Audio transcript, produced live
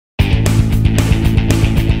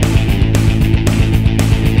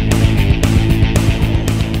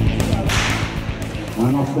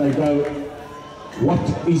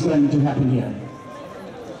What is going to happen here?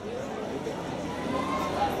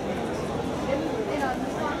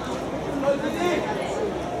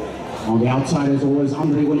 On the outside, as always,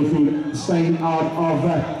 NWU-PUKKE staying out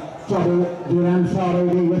of trouble. Duran, Faro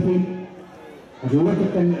will with him. If you look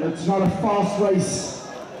at them, it's not a fast race.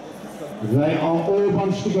 They are all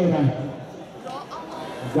bunched together.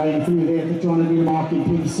 Going through there to 200 meter mark in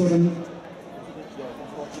P7.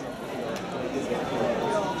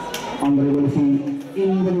 NWU-PUKKE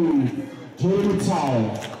in the lead.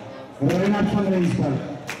 Motsau, Rynardt van Rensburg.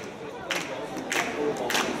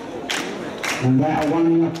 And they are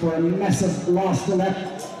winding up for a massive last lap.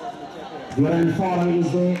 Duran, Faro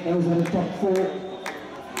is there. Those are the top four.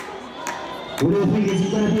 What do you think is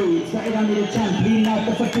it going to be? It's the 800 meter champ leading out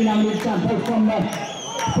the 1500 meter champ. Both from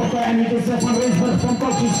PUKKE and it is van Rensburg from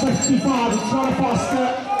Coaches 55. It's not a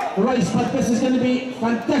faster race, but this is going to be a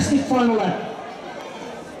fantastic final lap.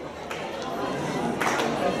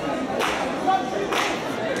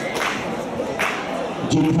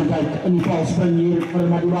 Jenny van Dijk, Mpho spring hier voor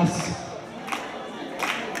Maduras.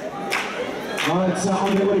 Well, it's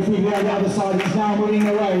NWU-PUKKE on the other side. He's now moving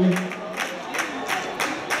away.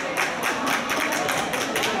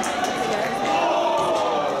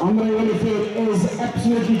 NWU-PUKKE is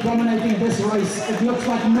absolutely dominating this race. It looks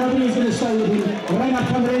like nobody is going to stay with him. Rynardt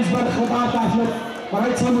van Rensburg gaat afloop. Maar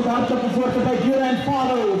hij zal moeten hardlopen voor bij Duran,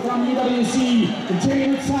 Faro from UWC.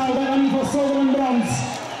 Motsau, they're running for silver and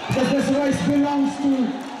bronze. Because this race belongs to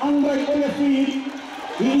NWU-PUKKE.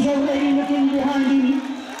 He's already looking behind him.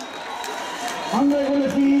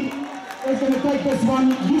 NWU-PUKKE is going to take this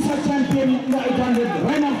one. He's a champion in the 800.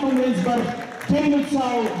 Rynardt van Rensburg.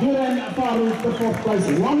 Motsau, Duran, Faro, the fourth place,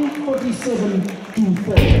 147 to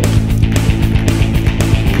 4.